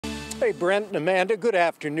Hey, Brent and Amanda, good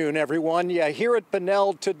afternoon, everyone. Yeah, here at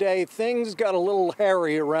Bunnell today, things got a little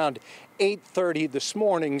hairy around 8:30 this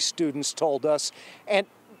morning, students told us. And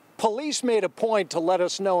police made a point to let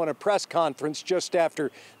us know in a press conference just after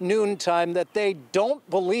noontime that they don't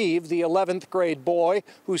believe the 11th grade boy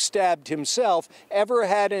who stabbed himself ever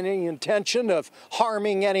had any intention of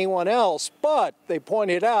harming anyone else. But they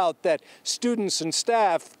pointed out that students and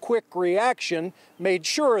staff quick reaction made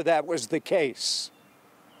sure that was the case.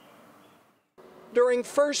 During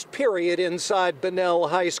first period inside Bunnell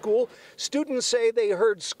High School, students say they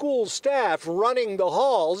heard school staff running the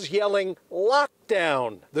halls yelling,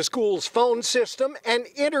 "Lockdown!" The school's phone system and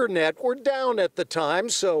internet were down at the time,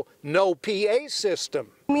 so no PA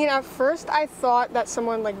system. I mean, at first I thought that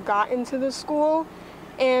someone got into the school,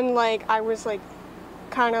 and I was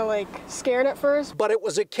kind of scared at first. But it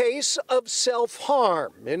was a case of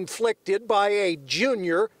self-harm inflicted by a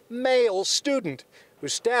junior male student who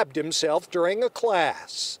stabbed himself during a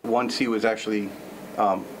class. Once he was actually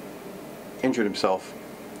injured himself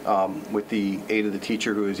with the aid of the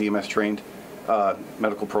teacher who is EMS trained,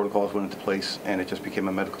 medical protocols went into place and it just became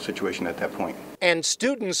a medical situation at that point. And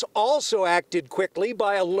students also acted quickly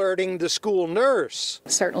by alerting the school nurse.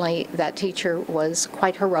 Certainly that teacher was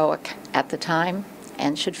quite heroic at the time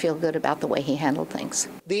and should feel good about the way he handled things.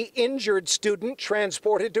 The injured student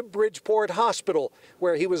transported to Bridgeport Hospital,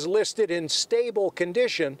 where he was listed in stable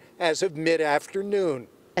condition as of mid-afternoon.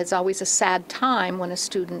 It's always a sad time when a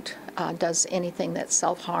student does anything that's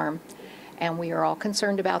self-harm, and we are all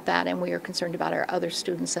concerned about that, and we are concerned about our other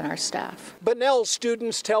students and our staff. Bunnell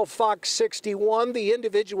students tell Fox 61 the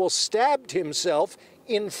individual stabbed himself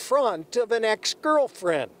in front of an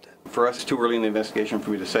ex-girlfriend. For us, it's too early in the investigation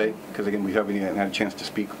for me to say, because again, we haven't even had a chance to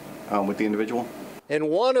speak with the individual. And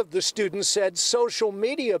one of the students said social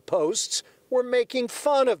media posts were making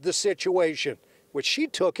fun of the situation, which she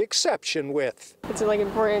took exception with. It's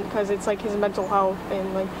important because it's his mental health,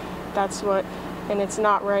 and and it's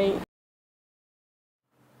not right.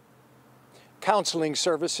 Counseling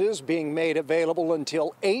services being made available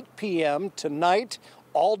until 8 p.m. tonight,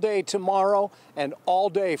 all day tomorrow, and all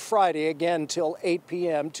day Friday again till 8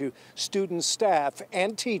 p.m. to students, staff,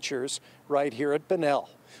 and teachers right here at Bunnell.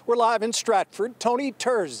 We're live in Stratford. Tony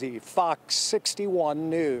Terzi, Fox 61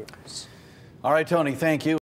 News. All right, Tony, thank you.